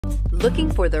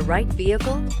Looking for the right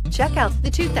vehicle? Check out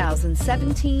the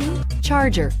 2017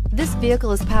 Charger. This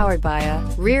vehicle is powered by a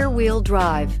rear-wheel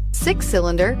drive,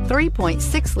 6-cylinder,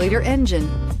 3.6-liter engine.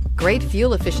 Great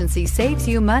fuel efficiency saves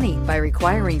you money by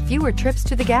requiring fewer trips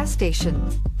to the gas station.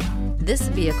 This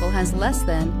vehicle has less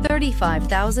than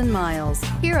 35,000 miles.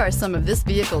 Here are some of this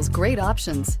vehicle's great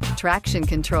options: traction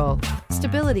control,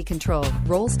 stability control,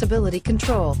 roll stability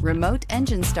control, remote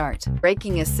engine start,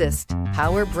 braking assist,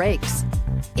 power brakes.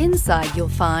 Inside you'll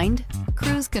find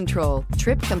cruise control,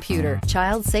 trip computer,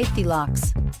 child safety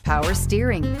locks, power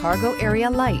steering, cargo area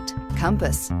light,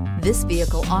 compass. This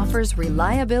vehicle offers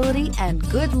reliability and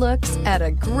good looks at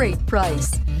a great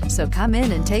price. So come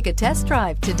in and take a test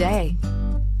drive today.